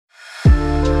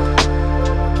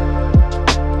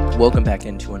welcome back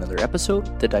into another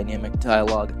episode, the Dynamic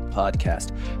Dialogue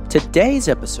Podcast. Today's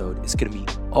episode is going to be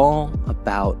all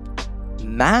about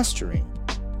mastering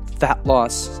fat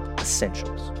loss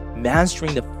essentials,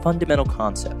 mastering the fundamental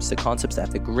concepts, the concepts that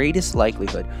have the greatest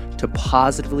likelihood to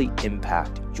positively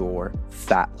impact your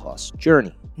fat loss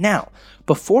journey. Now,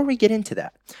 before we get into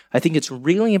that, I think it's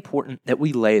really important that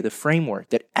we lay the framework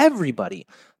that everybody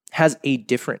has a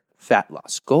different fat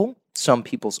loss goal. Some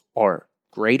people's are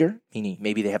greater, meaning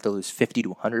maybe they have to lose 50 to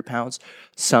 100 pounds.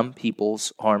 Some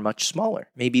people's are much smaller.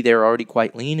 Maybe they're already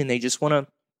quite lean and they just want to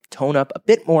tone up a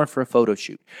bit more for a photo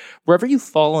shoot. Wherever you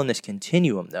fall on this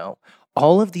continuum, though,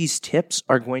 all of these tips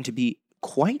are going to be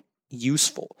quite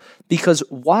useful because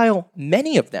while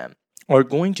many of them are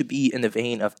going to be in the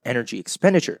vein of energy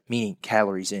expenditure, meaning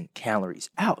calories in, calories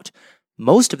out,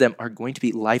 most of them are going to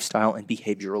be lifestyle and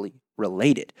behaviorally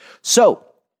related. So,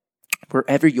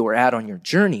 wherever you're at on your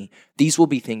journey, these will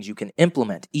be things you can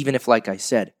implement, even if, like I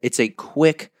said, it's a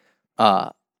quick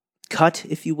cut,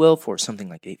 if you will, for something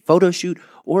like a photo shoot,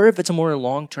 or if it's a more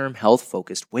long-term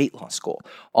health-focused weight loss goal.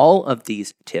 All of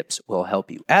these tips will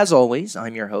help you. As always,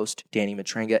 I'm your host, Danny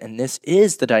Matrenga, and this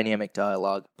is the Dynamic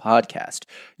Dialogue Podcast,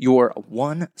 your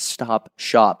one-stop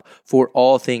shop for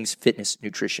all things fitness,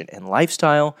 nutrition, and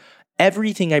lifestyle.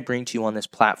 Everything I bring to you on this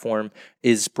platform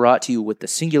is brought to you with the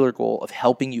singular goal of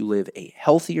helping you live a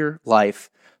healthier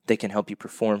life that can help you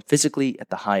perform physically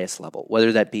at the highest level,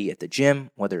 whether that be at the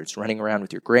gym, whether it's running around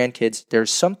with your grandkids.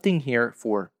 There's something here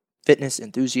for fitness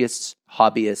enthusiasts,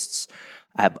 hobbyists,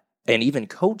 and even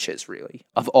coaches, really,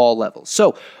 of all levels.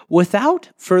 So without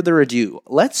further ado,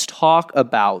 let's talk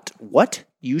about what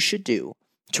you should do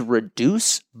to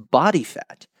reduce body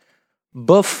fat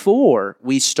before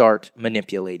we start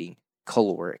manipulating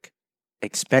caloric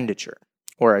expenditure,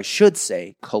 or I should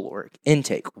say caloric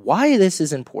intake. Why this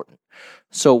is important.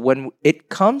 So when it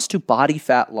comes to body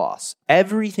fat loss,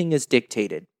 everything is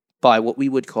dictated by what we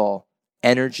would call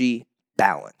energy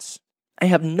balance. I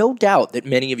have no doubt that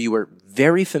many of you are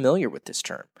very familiar with this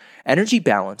term. Energy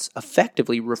balance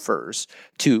effectively refers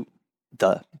to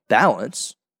the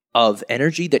balance of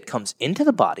energy that comes into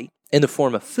the body in the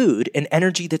form of food and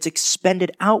energy that's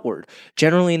expended outward,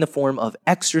 generally in the form of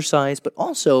exercise, but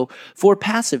also for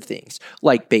passive things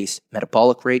like base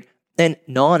metabolic rate and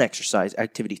non-exercise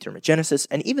activity thermogenesis,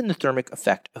 and even the thermic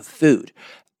effect of food.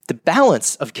 The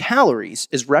balance of calories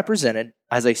is represented,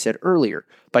 as I said earlier,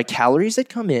 by calories that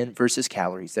come in versus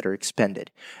calories that are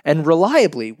expended. And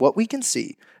reliably, what we can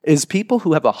see is people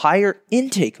who have a higher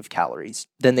intake of calories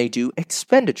than they do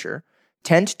expenditure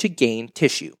tend to gain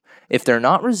tissue. If they're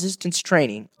not resistance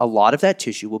training, a lot of that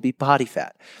tissue will be body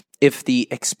fat. If the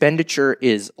expenditure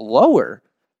is lower,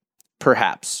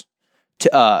 perhaps,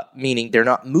 meaning they're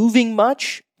not moving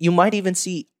much, you might even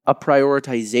see a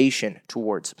prioritization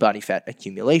towards body fat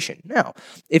accumulation. Now,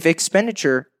 if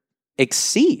expenditure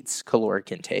exceeds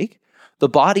caloric intake, the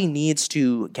body needs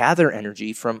to gather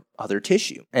energy from other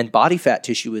tissue, and body fat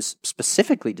tissue is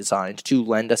specifically designed to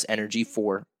lend us energy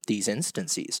for these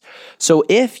instances. So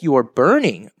if you're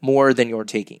burning more than you're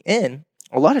taking in,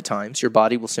 a lot of times your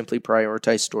body will simply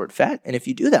prioritize stored fat. And if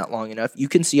you do that long enough, you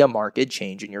can see a marked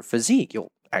change in your physique.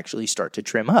 You'll actually start to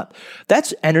trim up.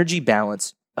 That's energy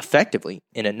balance effectively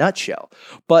in a nutshell.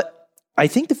 But I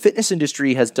think the fitness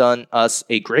industry has done us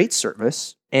a great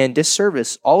service and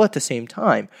disservice all at the same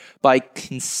time by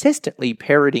consistently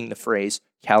parroting the phrase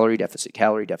calorie deficit,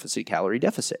 calorie deficit, calorie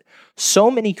deficit. So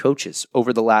many coaches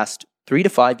over the last 3 to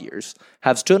 5 years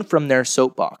have stood from their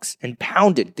soapbox and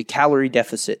pounded the calorie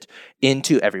deficit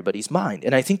into everybody's mind.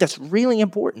 And I think that's really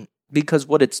important because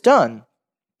what it's done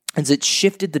is it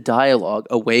shifted the dialogue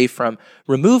away from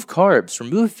remove carbs,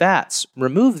 remove fats,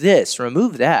 remove this,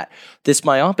 remove that, this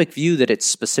myopic view that it's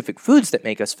specific foods that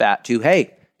make us fat, to,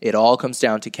 hey, it all comes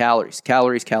down to calories,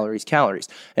 calories, calories, calories.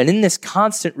 And in this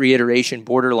constant reiteration,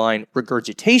 borderline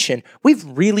regurgitation, we've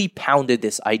really pounded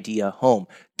this idea home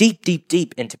deep, deep,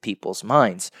 deep into people's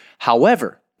minds.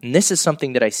 However, and this is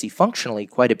something that I see functionally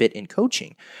quite a bit in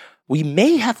coaching, we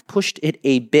may have pushed it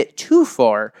a bit too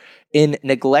far in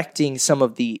neglecting some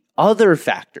of the other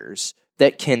factors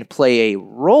that can play a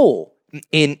role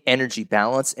in energy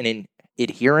balance and in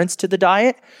adherence to the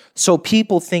diet. So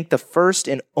people think the first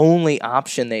and only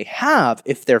option they have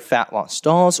if their fat loss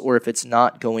stalls or if it's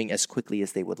not going as quickly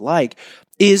as they would like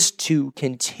is to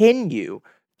continue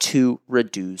to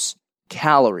reduce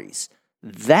calories.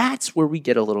 That's where we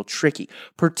get a little tricky,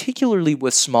 particularly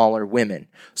with smaller women.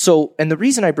 So, and the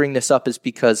reason I bring this up is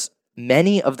because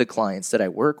many of the clients that I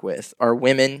work with are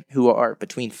women who are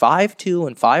between 5'2"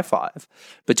 and 5'5",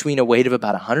 between a weight of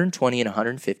about 120 and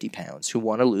 150 pounds, who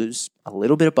want to lose a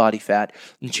little bit of body fat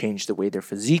and change the way their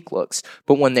physique looks.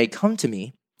 But when they come to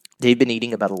me, they've been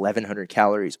eating about 1,100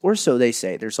 calories, or so they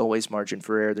say. There's always margin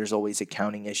for error. There's always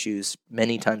accounting issues.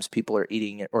 Many times people are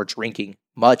eating or drinking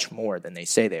much more than they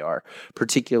say they are,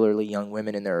 particularly young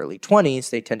women in their early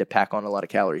 20s. They tend to pack on a lot of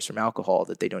calories from alcohol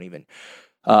that they don't even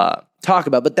talk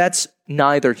about, but that's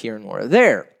neither here nor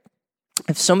there.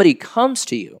 If somebody comes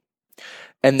to you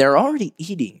and they're already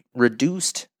eating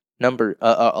reduced number,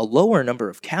 a lower number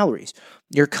of calories,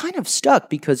 you're kind of stuck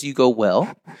because you go,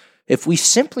 well, if we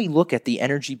simply look at the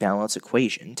energy balance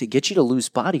equation to get you to lose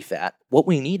body fat, what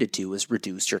we need to do is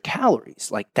reduce your calories.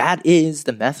 Like, that is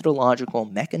the methodological,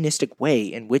 mechanistic way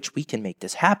in which we can make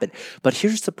this happen. But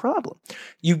here's the problem.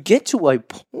 You get to a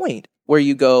point where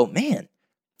you go, man,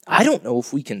 I don't know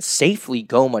if we can safely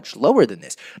go much lower than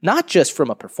this, not just from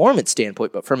a performance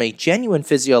standpoint, but from a genuine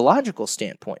physiological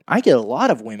standpoint. I get a lot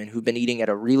of women who've been eating at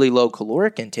a really low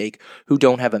caloric intake who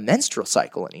don't have a menstrual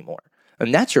cycle anymore.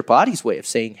 And that's your body's way of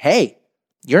saying, hey,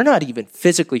 you're not even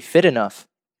physically fit enough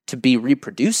to be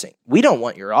reproducing. We don't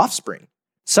want your offspring.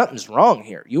 Something's wrong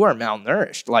here. You are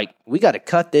malnourished. Like, we got to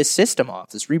cut this system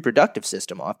off, this reproductive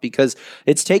system off, because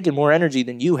it's taking more energy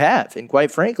than you have. And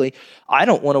quite frankly, I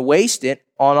don't want to waste it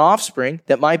on offspring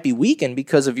that might be weakened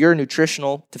because of your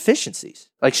nutritional deficiencies.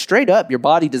 Like, straight up, your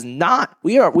body does not.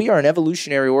 We are an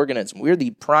evolutionary organism. We're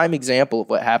the prime example of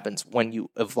what happens when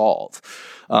you evolve.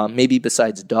 Maybe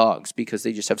besides dogs, because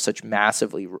they just have such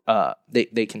massively,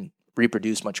 they can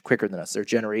reproduce much quicker than us. Their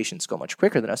generations go much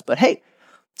quicker than us. But hey,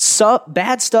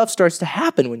 bad stuff starts to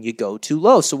happen when you go too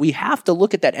low. So we have to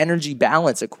look at that energy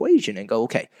balance equation and go,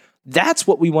 okay, that's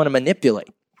what we want to manipulate.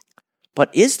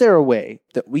 But is there a way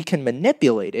that we can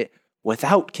manipulate it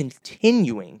without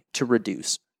continuing to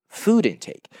reduce food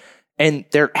intake? And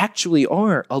there actually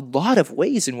are a lot of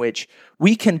ways in which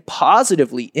we can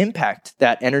positively impact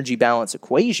that energy balance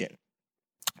equation,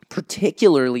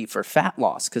 particularly for fat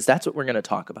loss, because that's what we're going to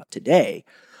talk about today,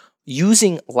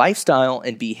 using lifestyle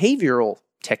and behavioral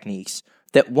techniques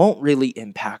that won't really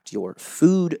impact your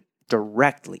food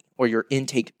directly or your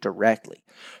intake directly.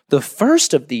 The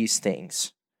first of these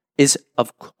things is,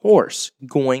 of course,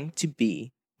 going to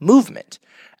be movement.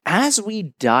 As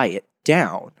we diet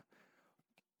down,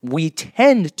 we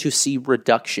tend to see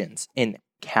reductions in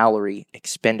calorie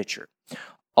expenditure.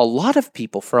 A lot of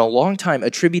people for a long time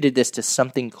attributed this to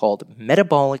something called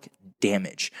metabolic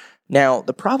damage. Now,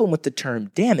 the problem with the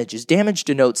term damage is damage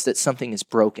denotes that something is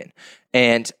broken.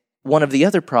 And one of the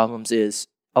other problems is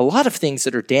a lot of things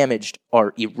that are damaged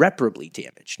are irreparably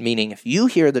damaged, meaning if you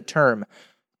hear the term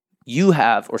you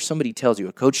have, or somebody tells you,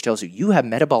 a coach tells you, you have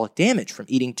metabolic damage from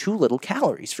eating too little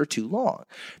calories for too long,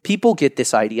 people get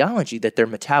this ideology that their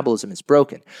metabolism is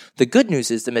broken. The good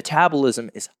news is the metabolism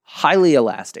is highly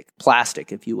elastic,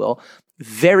 plastic, if you will,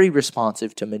 very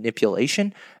responsive to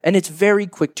manipulation, and it's very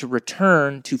quick to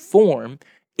return to form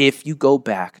if you go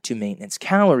back to maintenance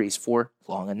calories for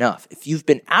long enough. If you've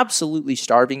been absolutely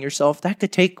starving yourself, that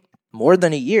could take more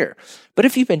than a year. But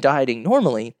if you've been dieting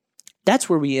normally, that's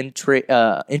where we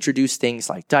introduce things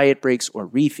like diet breaks or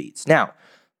refeeds. Now,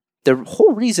 the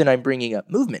whole reason I'm bringing up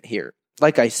movement here,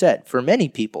 like I said, for many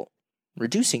people,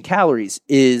 reducing calories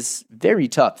is very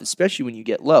tough, especially when you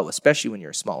get low, especially when you're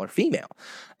a smaller female.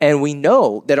 And we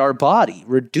know that our body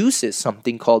reduces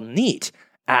something called NEAT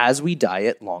as we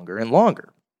diet longer and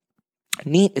longer.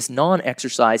 NEAT is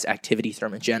non-exercise activity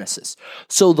thermogenesis.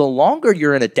 So the longer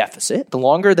you're in a deficit, the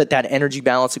longer that energy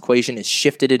balance equation is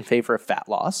shifted in favor of fat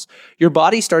loss, your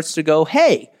body starts to go,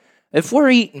 hey, if we're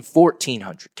eating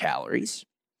 1,400 calories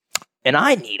and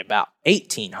I need about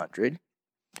 1,800,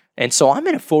 and so I'm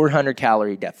in a 400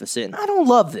 calorie deficit, and I don't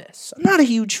love this. I'm not a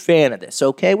huge fan of this,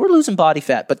 okay? We're losing body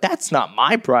fat, but that's not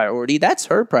my priority. That's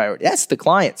her priority. That's the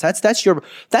client's.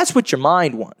 That's what your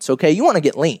mind wants, okay? You want to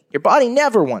get lean. Your body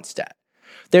never wants that.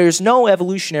 There's no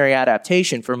evolutionary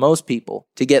adaptation for most people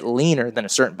to get leaner than a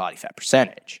certain body fat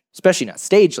percentage, especially not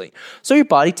stage lean. So your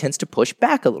body tends to push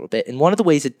back a little bit. And one of the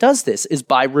ways it does this is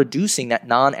by reducing that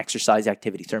non-exercise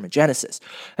activity thermogenesis.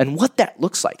 And what that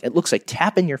looks like, it looks like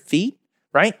tapping your feet,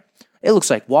 right? It looks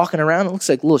like walking around. It looks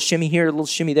like a little shimmy here, a little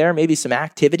shimmy there, maybe some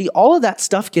activity. All of that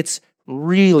stuff gets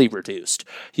really reduced.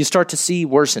 You start to see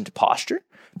worsened posture.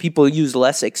 People use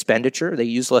less expenditure. They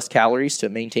use less calories to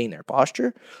maintain their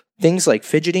posture. Things like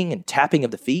fidgeting and tapping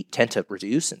of the feet tend to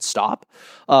reduce and stop.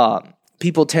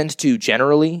 People tend to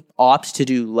generally opt to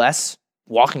do less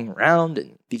walking around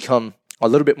and become a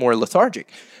little bit more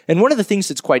lethargic. And one of the things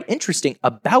that's quite interesting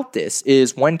about this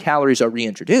is when calories are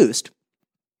reintroduced,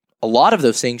 a lot of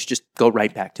those things just go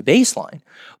right back to baseline.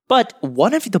 But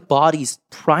one of the body's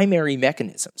primary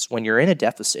mechanisms when you're in a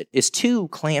deficit is to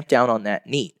clamp down on that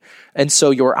NEAT. And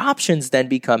so your options then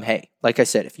become, hey, like I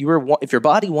said, if your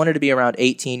body wanted to be around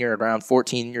 18, you're around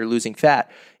 14, you're losing fat,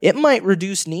 it might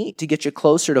reduce NEAT to get you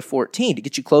closer to 14, to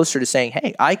get you closer to saying,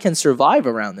 hey, I can survive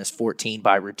around this 14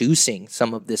 by reducing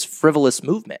some of this frivolous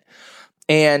movement.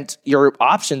 And your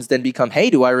options then become, hey,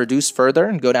 do I reduce further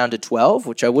and go down to 12,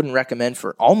 which I wouldn't recommend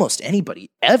for almost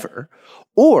anybody ever?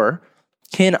 Or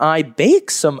can I bake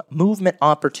some movement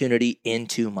opportunity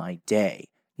into my day?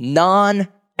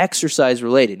 Non-exercise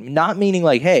related, not meaning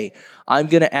like, hey, I'm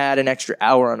going to add an extra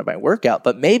hour onto my workout,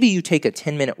 but maybe you take a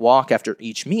 10-minute walk after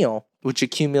each meal, which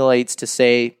accumulates to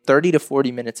say 30 to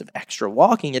 40 minutes of extra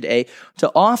walking a day to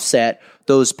offset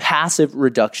those passive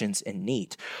reductions in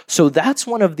NEAT. So that's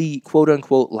one of the quote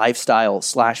unquote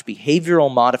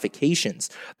lifestyle/behavioral modifications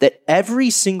that every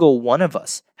single one of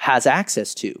us has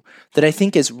access to that I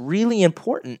think is really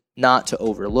important not to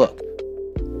overlook.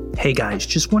 Hey guys,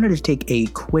 just wanted to take a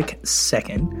quick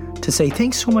second to say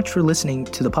thanks so much for listening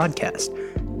to the podcast.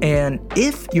 And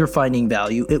if you're finding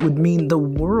value, it would mean the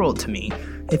world to me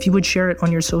if you would share it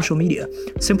on your social media.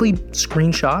 Simply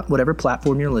screenshot whatever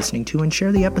platform you're listening to and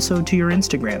share the episode to your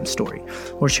Instagram story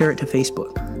or share it to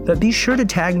Facebook. But be sure to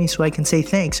tag me so I can say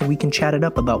thanks and we can chat it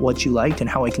up about what you liked and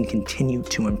how I can continue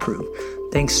to improve.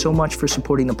 Thanks so much for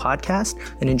supporting the podcast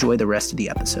and enjoy the rest of the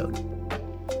episode.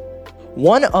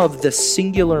 One of the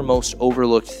singular most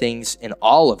overlooked things in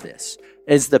all of this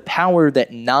is the power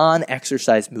that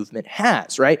non-exercise movement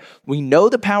has, right? We know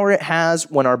the power it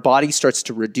has when our body starts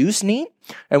to reduce NEAT,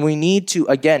 and we need to,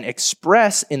 again,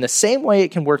 express in the same way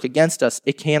it can work against us,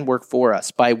 it can work for us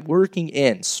by working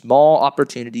in small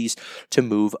opportunities to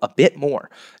move a bit more.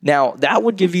 Now, that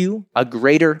would give you a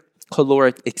greater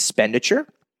caloric expenditure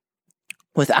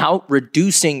without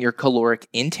reducing your caloric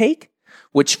intake,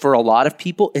 which for a lot of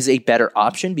people is a better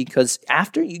option because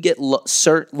after you get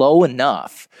low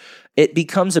enough, it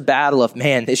becomes a battle of,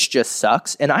 man, this just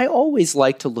sucks. And I always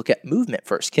like to look at movement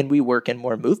first. Can we work in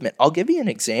more movement? I'll give you an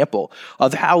example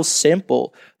of how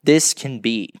simple this can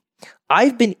be.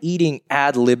 I've been eating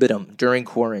ad libitum during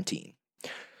quarantine.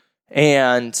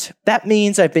 And that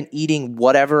means I've been eating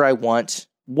whatever I want,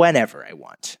 whenever I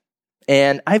want.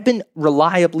 And I've been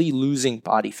reliably losing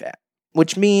body fat,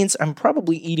 which means I'm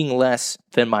probably eating less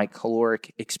than my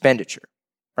caloric expenditure,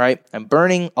 right? I'm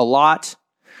burning a lot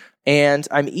and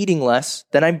I'm eating less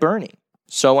than I'm burning.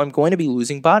 So I'm going to be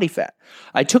losing body fat.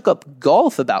 I took up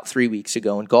golf about 3 weeks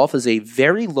ago, and golf is a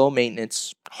very low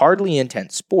maintenance, hardly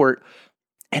intense sport.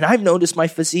 And I've noticed my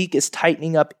physique is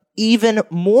tightening up even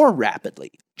more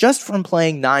rapidly just from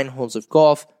playing 9 holes of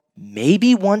golf,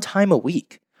 maybe one time a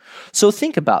week. So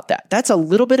think about that. That's a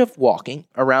little bit of walking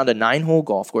around a 9-hole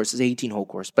golf course. It's an 18-hole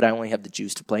course, but I only have the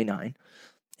juice to play 9.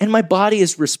 And my body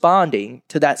is responding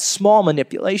to that small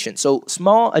manipulation. So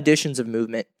small additions of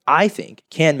movement, I think,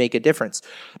 can make a difference.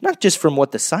 Not just from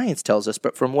what the science tells us,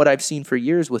 but from what I've seen for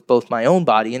years with both my own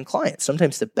body and clients.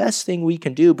 Sometimes the best thing we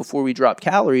can do before we drop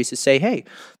calories is say, hey,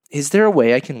 is there a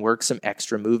way I can work some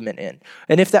extra movement in?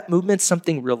 And if that movement's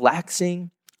something relaxing,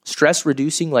 stress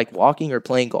reducing like walking or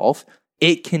playing golf,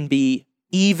 it can be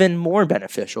even more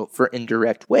beneficial for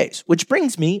indirect ways, which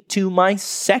brings me to my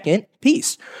second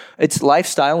piece. It's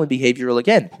lifestyle and behavioral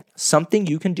again, something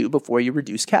you can do before you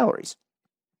reduce calories.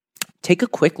 Take a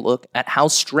quick look at how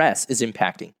stress is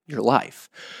impacting your life.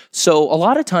 So a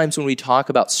lot of times when we talk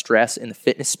about stress in the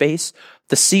fitness space,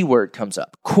 the C word comes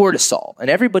up, cortisol, and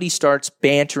everybody starts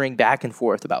bantering back and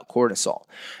forth about cortisol.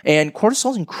 And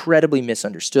cortisol is incredibly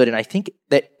misunderstood. And I think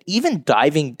that even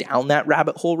diving down that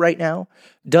rabbit hole right now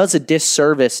does a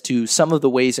disservice to some of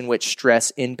the ways in which stress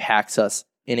impacts us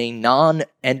in a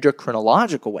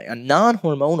non-endocrinological way, a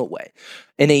non-hormonal way,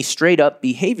 in a straight up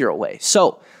behavioral way.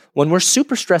 So when we're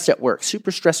super stressed at work,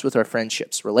 super stressed with our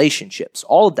friendships, relationships,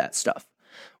 all of that stuff,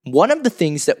 one of the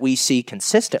things that we see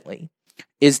consistently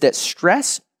is that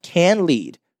stress can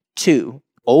lead to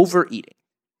overeating,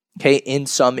 okay, in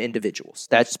some individuals.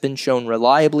 That's been shown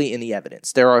reliably in the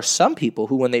evidence. There are some people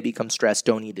who, when they become stressed,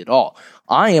 don't eat at all.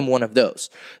 I am one of those.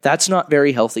 That's not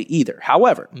very healthy either.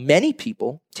 However, many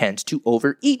people tend to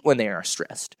overeat when they are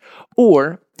stressed,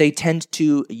 or they tend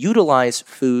to utilize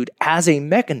food as a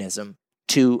mechanism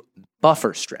to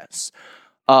buffer stress.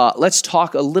 Let's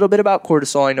talk a little bit about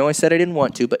cortisol. I know I said I didn't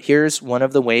want to, but here's one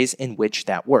of the ways in which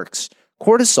that works.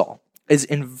 Cortisol is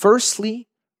inversely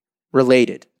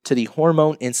related to the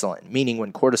hormone insulin, meaning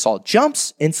when cortisol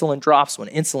jumps, insulin drops. When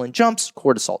insulin jumps,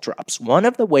 cortisol drops. One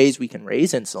of the ways we can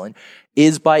raise insulin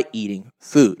is by eating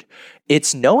food.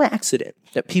 It's no accident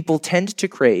that people tend to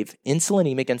crave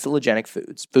insulinemic, insulinogenic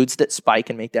foods that spike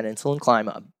and make that insulin climb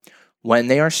up when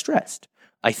they are stressed.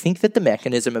 I think that the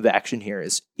mechanism of action here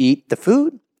is eat the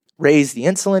food, raise the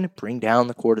insulin, bring down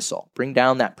the cortisol, bring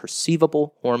down that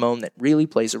perceivable hormone that really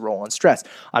plays a role in stress.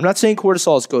 I'm not saying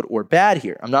cortisol is good or bad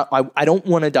here. I don't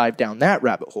want to dive down that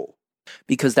rabbit hole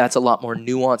because that's a lot more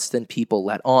nuanced than people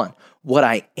let on. What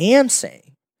I am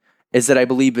saying is that I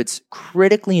believe it's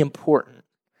critically important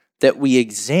that we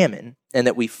examine and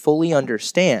that we fully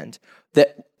understand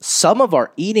that some of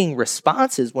our eating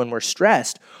responses when we're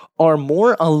stressed are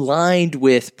more aligned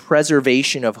with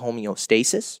preservation of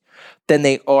homeostasis than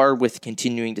they are with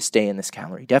continuing to stay in this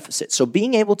calorie deficit. So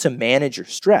being able to manage your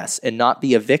stress and not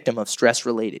be a victim of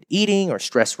stress-related eating or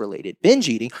stress-related binge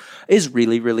eating is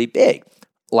really, really big.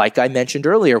 Like I mentioned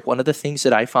earlier, one of the things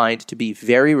that I find to be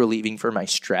very relieving for my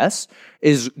stress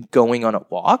is going on a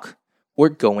walk or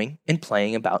going and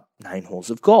playing about 9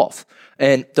 holes of golf.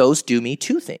 And those do me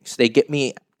 2 things. They get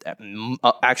me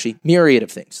actually myriad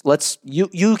of things.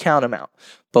 You count them out.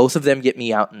 Both of them get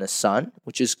me out in the sun,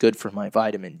 which is good for my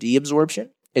vitamin D absorption.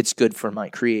 It's good for my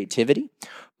creativity.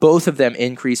 Both of them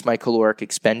increase my caloric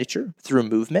expenditure through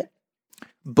movement.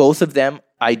 Both of them,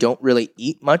 I don't really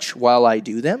eat much while I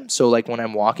do them. So like when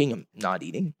I'm walking, I'm not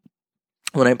eating.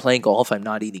 When I'm playing golf, I'm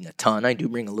not eating a ton. I do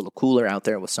bring a little cooler out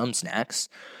there with some snacks.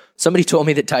 Somebody told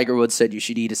me that Tiger Woods said you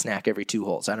should eat a snack every 2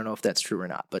 holes. I don't know if that's true or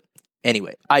not, but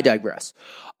anyway, I digress.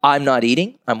 I'm not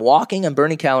eating, I'm walking, I'm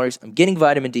burning calories, I'm getting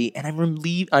vitamin D, and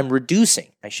I'm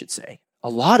reducing, I should say, a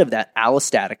lot of that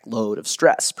allostatic load of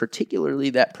stress,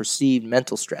 particularly that perceived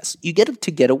mental stress. You get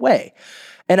to get away.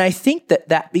 And I think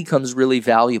that becomes really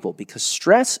valuable because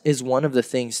stress is one of the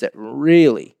things that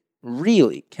really,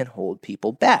 really can hold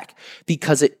people back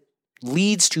because it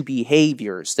leads to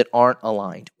behaviors that aren't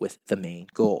aligned with the main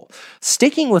goal.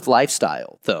 Sticking with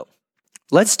lifestyle, though,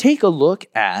 let's take a look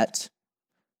at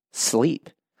sleep.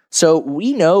 So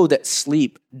we know that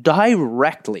sleep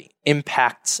directly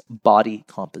impacts body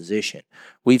composition.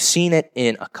 We've seen it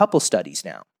in a couple studies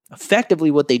now.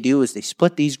 Effectively, what they do is they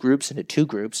split these groups into 2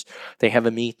 groups. They have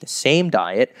them eat the same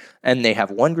diet, and they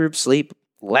have one group sleep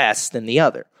less than the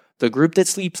other. The group that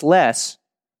sleeps less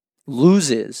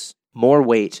loses more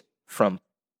weight from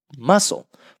muscle.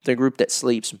 The group that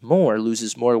sleeps more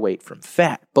loses more weight from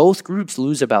fat. Both groups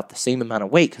lose about the same amount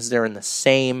of weight because they're in the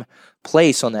same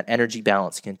place on that energy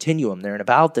balance continuum. They're in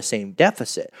about the same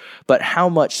deficit. But how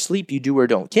much sleep you do or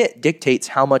don't get dictates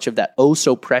how much of that oh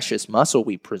so precious muscle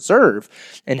we preserve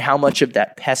and how much of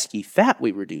that pesky fat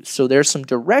we reduce. So there's some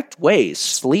direct ways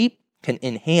sleep can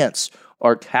enhance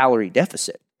our calorie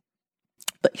deficit.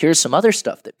 But here's some other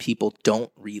stuff that people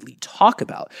don't really talk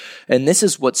about. And this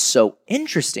is what's so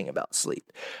interesting about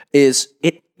sleep, is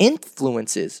it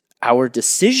influences our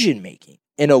decision-making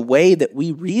in a way that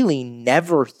we really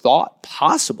never thought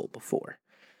possible before.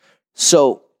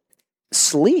 So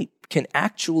sleep can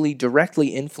actually directly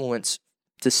influence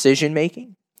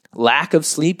decision-making. Lack of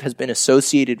sleep has been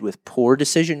associated with poor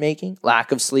decision-making.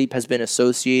 Lack of sleep has been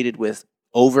associated with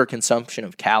overconsumption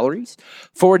of calories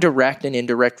for direct and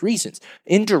indirect reasons.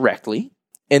 Indirectly,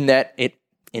 in that it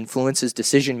influences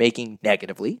decision-making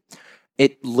negatively.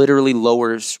 It literally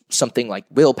lowers something like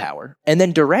willpower. And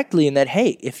then directly in that,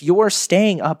 hey, if you're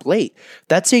staying up late,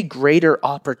 that's a greater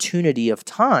opportunity of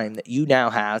time that you now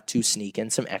have to sneak in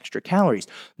some extra calories.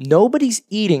 Nobody's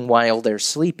eating while they're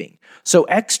sleeping. So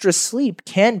extra sleep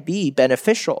can be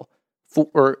beneficial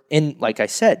like I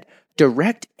said,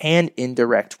 direct and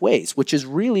indirect ways, which is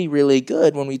really, really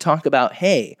good when we talk about,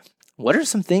 hey, what are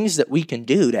some things that we can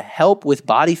do to help with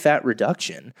body fat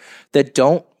reduction that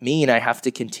don't mean I have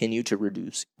to continue to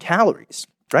reduce calories,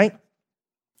 right?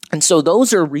 And so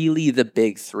those are really the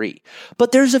big 3.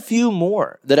 But there's a few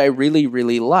more that I really,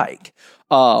 really like.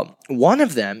 One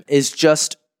of them is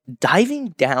just diving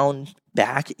down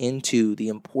back into the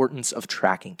importance of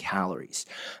tracking calories.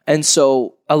 And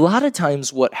so a lot of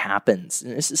times what happens,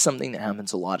 and this is something that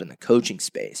happens a lot in the coaching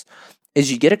space,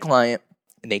 is you get a client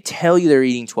and they tell you they're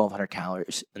eating 1,200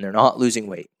 calories and they're not losing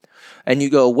weight. And you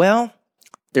go, well,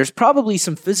 there's probably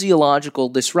some physiological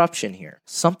disruption here.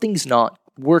 Something's not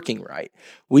working right.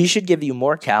 We should give you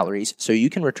more calories so you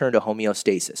can return to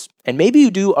homeostasis. And maybe you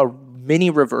do a mini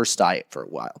reverse diet for a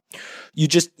while. You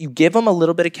give them a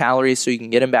little bit of calories so you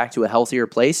can get them back to a healthier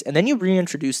place, and then you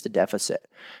reintroduce the deficit.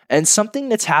 And something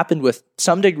that's happened with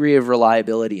some degree of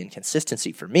reliability and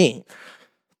consistency for me,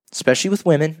 especially with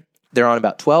women, They're on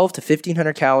about 12 to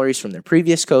 1,500 calories from their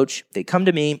previous coach. They come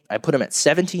to me. I put them at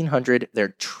 1,700.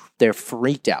 They're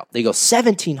freaked out. They go,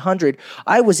 1,700?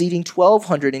 I was eating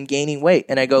 1,200 and gaining weight.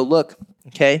 And I go, look,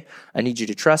 okay, I need you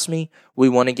to trust me. We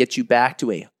want to get you back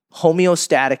to a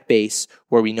homeostatic base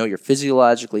where we know you're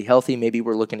physiologically healthy. Maybe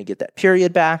we're looking to get that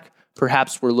period back.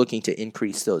 Perhaps we're looking to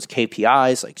increase those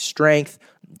KPIs like strength,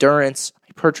 endurance,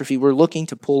 hypertrophy. We're looking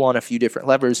to pull on a few different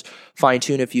levers,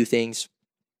 fine-tune a few things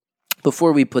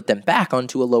before we put them back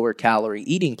onto a lower calorie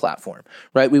eating platform,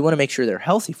 right? We want to make sure they're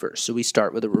healthy first. So we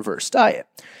start with a reverse diet.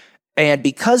 And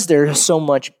because there's so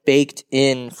much baked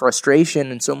in frustration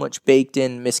and so much baked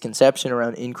in misconception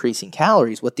around increasing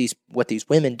calories, what these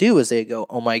women do is they go,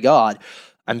 oh my God,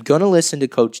 I'm going to listen to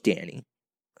Coach Danny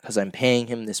because I'm paying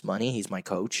him this money. He's my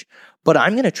coach. But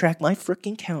I'm going to track my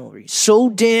freaking calories so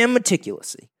damn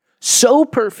meticulously, so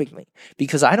perfectly,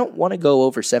 because I don't want to go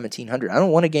over 1,700. I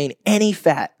don't want to gain any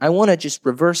fat. I want to just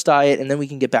reverse diet, and then we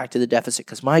can get back to the deficit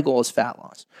because my goal is fat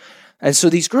loss. And so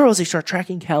these girls, they start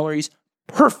tracking calories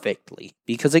perfectly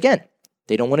because, again,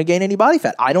 they don't want to gain any body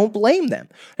fat. I don't blame them.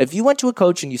 If you went to a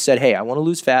coach and you said, hey, I want to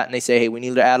lose fat, and they say, hey, we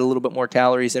need to add a little bit more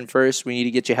calories in first. We need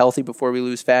to get you healthy before we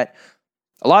lose fat.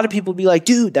 A lot of people would be like,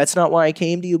 dude, that's not why I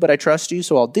came to you, but I trust you,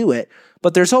 so I'll do it.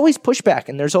 But there's always pushback,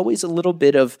 and there's always a little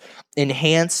bit of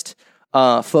enhanced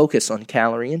focus on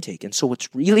calorie intake. And so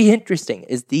what's really interesting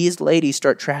is these ladies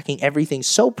start tracking everything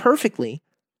so perfectly,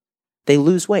 they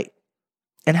lose weight.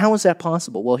 And how is that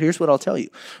possible? Well, here's what I'll tell you.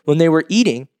 When they were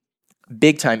eating,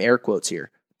 big time air quotes here,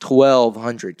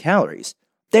 1,200 calories,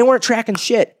 they weren't tracking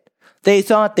shit. They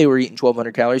thought they were eating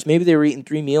 1,200 calories. Maybe they were eating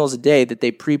 3 meals a day that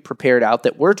they pre-prepared out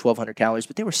that were 1,200 calories,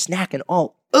 but they were snacking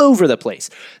all over the place.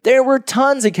 There were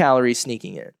tons of calories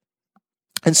sneaking in.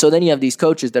 And so then you have these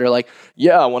coaches that are like,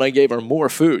 yeah, when I gave her more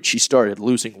food, she started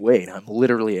losing weight. I'm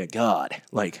literally a god.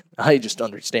 Like, I just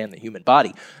understand the human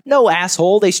body. No,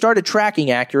 asshole. They started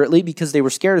tracking accurately because they were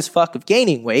scared as fuck of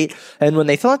gaining weight. And when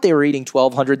they thought they were eating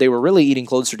 1,200, they were really eating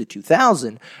closer to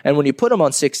 2,000. And when you put them on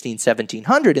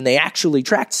 1,700, and they actually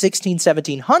tracked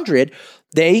 1,700,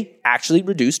 they actually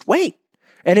reduced weight.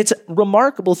 And it's a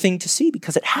remarkable thing to see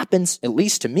because it happens, at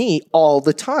least to me, all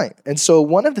the time. And so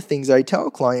one of the things I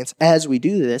tell clients as we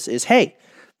do this is, hey,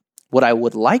 what I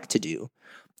would like to do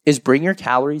is bring your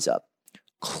calories up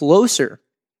closer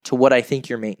to what I think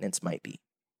your maintenance might be.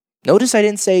 Notice I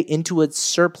didn't say into a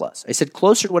surplus. I said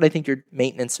closer to what I think your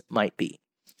maintenance might be.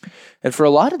 And for a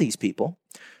lot of these people,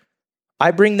 I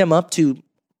bring them up to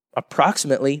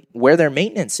approximately where their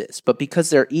maintenance is. But because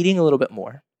they're eating a little bit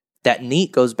more, that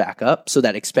NEAT goes back up, so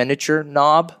that expenditure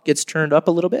knob gets turned up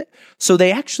a little bit. So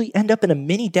they actually end up in a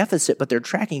mini deficit, but they're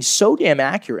tracking so damn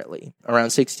accurately around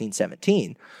 16,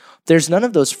 17. There's none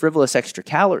of those frivolous extra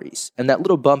calories. And that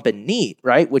little bump in NEAT,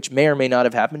 right, which may or may not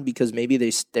have happened because maybe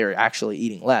they're actually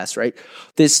eating less, right?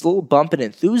 This little bump in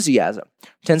enthusiasm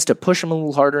tends to push them a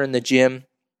little harder in the gym.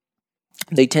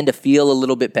 They tend to feel a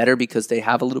little bit better because they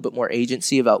have a little bit more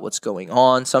agency about what's going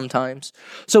on sometimes.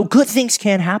 So good things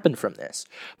can happen from this.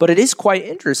 But it is quite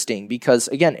interesting because,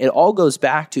 again, it all goes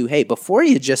back to, hey, before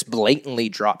you just blatantly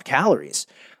drop calories,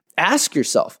 ask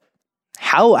yourself,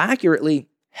 how accurately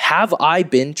have I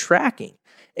been tracking?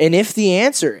 And if the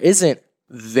answer isn't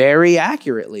very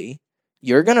accurately,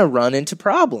 you're going to run into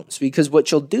problems because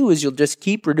what you'll do is you'll just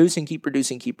keep reducing.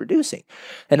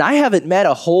 And I haven't met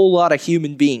a whole lot of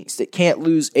human beings that can't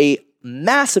lose a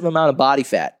massive amount of body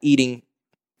fat eating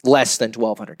less than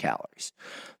 1,200 calories.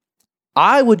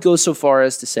 I would go so far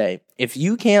as to say, if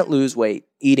you can't lose weight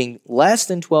eating less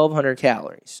than 1,200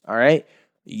 calories, all right,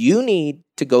 you need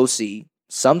to go see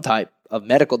some type of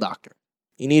medical doctor.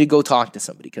 You need to go talk to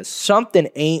somebody because something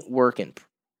ain't working.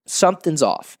 Something's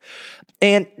off.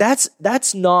 And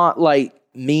that's not like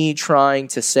me trying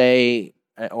to say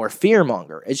or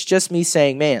fearmonger. It's just me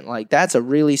saying, man, like that's a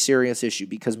really serious issue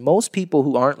because most people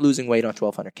who aren't losing weight on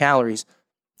 1,200 calories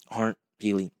aren't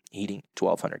really eating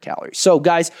 1,200 calories. So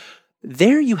guys,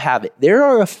 there you have it. There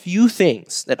are a few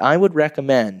things that I would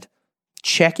recommend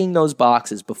checking those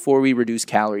boxes before we reduce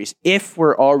calories if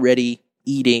we're already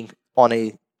eating on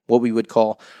a what we would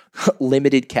call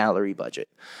limited calorie budget.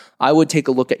 I would take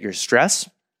a look at your stress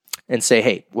and say,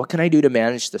 hey, what can I do to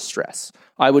manage the stress?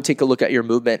 I would take a look at your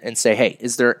movement and say, hey,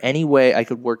 is there any way I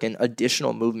could work in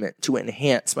additional movement to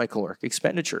enhance my caloric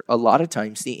expenditure? A lot of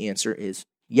times the answer is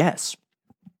yes.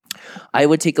 I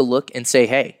would take a look and say,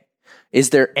 hey, is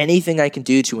there anything I can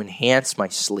do to enhance my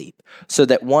sleep so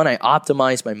that, one, I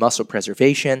optimize my muscle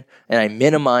preservation and I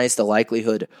minimize the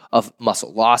likelihood of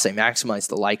muscle loss, I maximize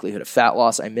the likelihood of fat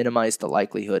loss, I minimize the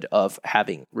likelihood of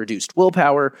having reduced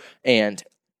willpower and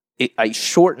I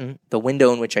shorten the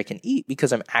window in which I can eat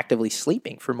because I'm actively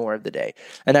sleeping for more of the day.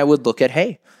 And I would look at,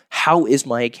 hey, how is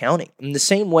my accounting? In the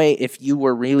same way, if you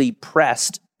were really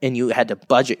pressed and you had to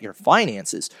budget your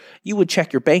finances, you would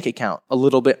check your bank account a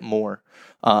little bit more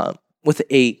with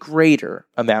a greater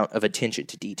amount of attention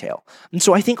to detail. And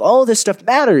so I think all of this stuff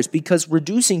matters because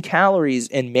reducing calories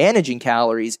and managing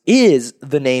calories is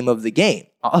the name of the game.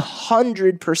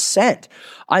 100%.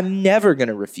 I'm never going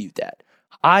to refute that.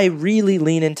 I really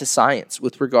lean into science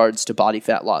with regards to body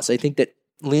fat loss. I think that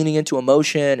leaning into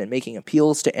emotion and making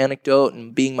appeals to anecdote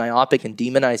and being myopic and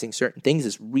demonizing certain things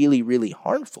is really, really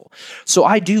harmful. So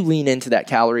I do lean into that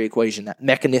calorie equation, that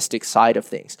mechanistic side of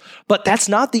things. But that's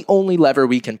not the only lever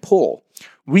we can pull.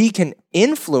 We can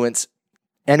influence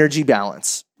energy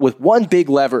balance with one big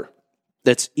lever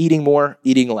that's eating more,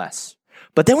 eating less.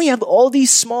 But then we have all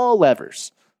these small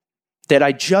levers that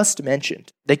I just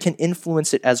mentioned that can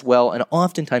influence it as well and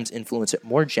oftentimes influence it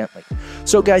more gently.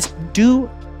 So guys, do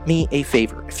me a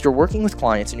favor. If you're working with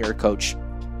clients and you're a coach,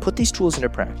 put these tools into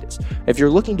practice. If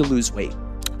you're looking to lose weight,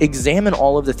 examine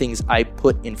all of the things I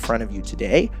put in front of you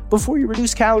today before you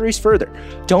reduce calories further.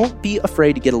 Don't be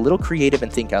afraid to get a little creative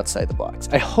and think outside the box.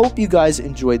 I hope you guys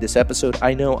enjoyed this episode.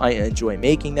 I know I enjoy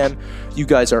making them. You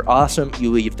guys are awesome.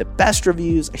 You leave the best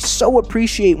reviews. I so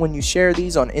appreciate when you share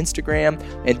these on Instagram,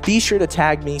 and be sure to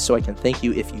tag me so I can thank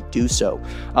you if you do so.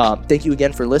 Thank you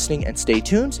again for listening, and stay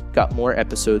tuned. Got more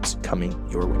episodes coming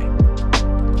your way.